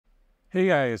Hey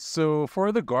guys, so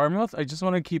for the Garmoth, I just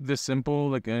want to keep this simple,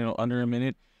 like under a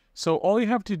minute. So all you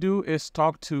have to do is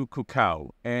talk to Kukao,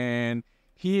 and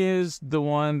he is the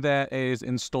one that is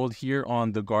installed here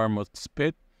on the Garmoth's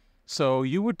pit. So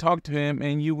you would talk to him,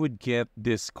 and you would get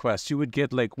this quest. You would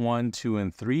get like 1, 2,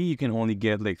 and 3. You can only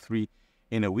get like 3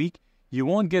 in a week. You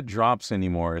won't get drops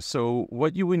anymore. So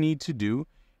what you would need to do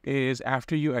is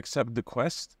after you accept the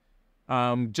quest,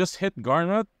 just hit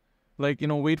Garmoth, like,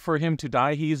 wait for him to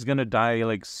die. He's gonna die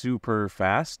like super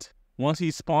fast. Once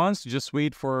he spawns, just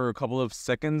wait for a couple of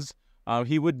seconds.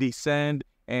 He would descend,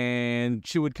 and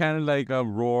she would kind of like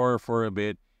roar for a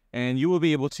bit, and you will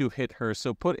be able to hit her.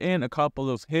 So put in a couple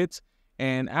of hits,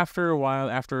 and after a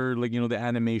while, after like the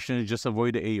animation, just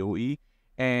avoid the AOE,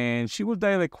 and she will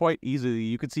die like quite easily.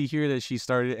 You could see here that she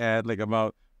started at like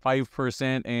about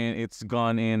 5%, and it's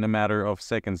gone in a matter of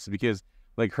seconds because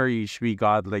like her HP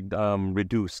got like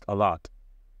reduced a lot.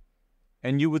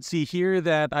 And you would see here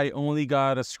that I only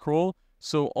got a scroll.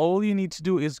 So all you need to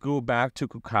do is go back to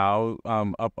Kukao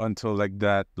up until like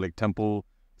that like temple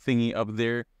thingy up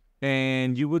there.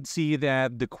 And you would see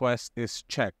that the quest is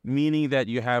checked, meaning that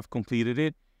you have completed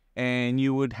it, and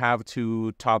you would have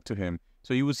to talk to him.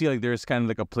 So you would see like there's kind of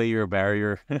like a player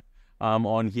barrier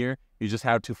on here. You just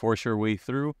have to force your way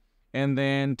through and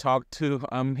then talk to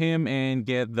him and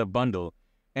get the bundle.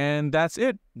 And that's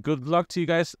it. Good luck to you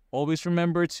guys. Always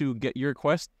remember to get your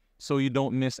quest so you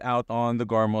don't miss out on the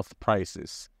Garmoth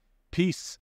prices. Peace.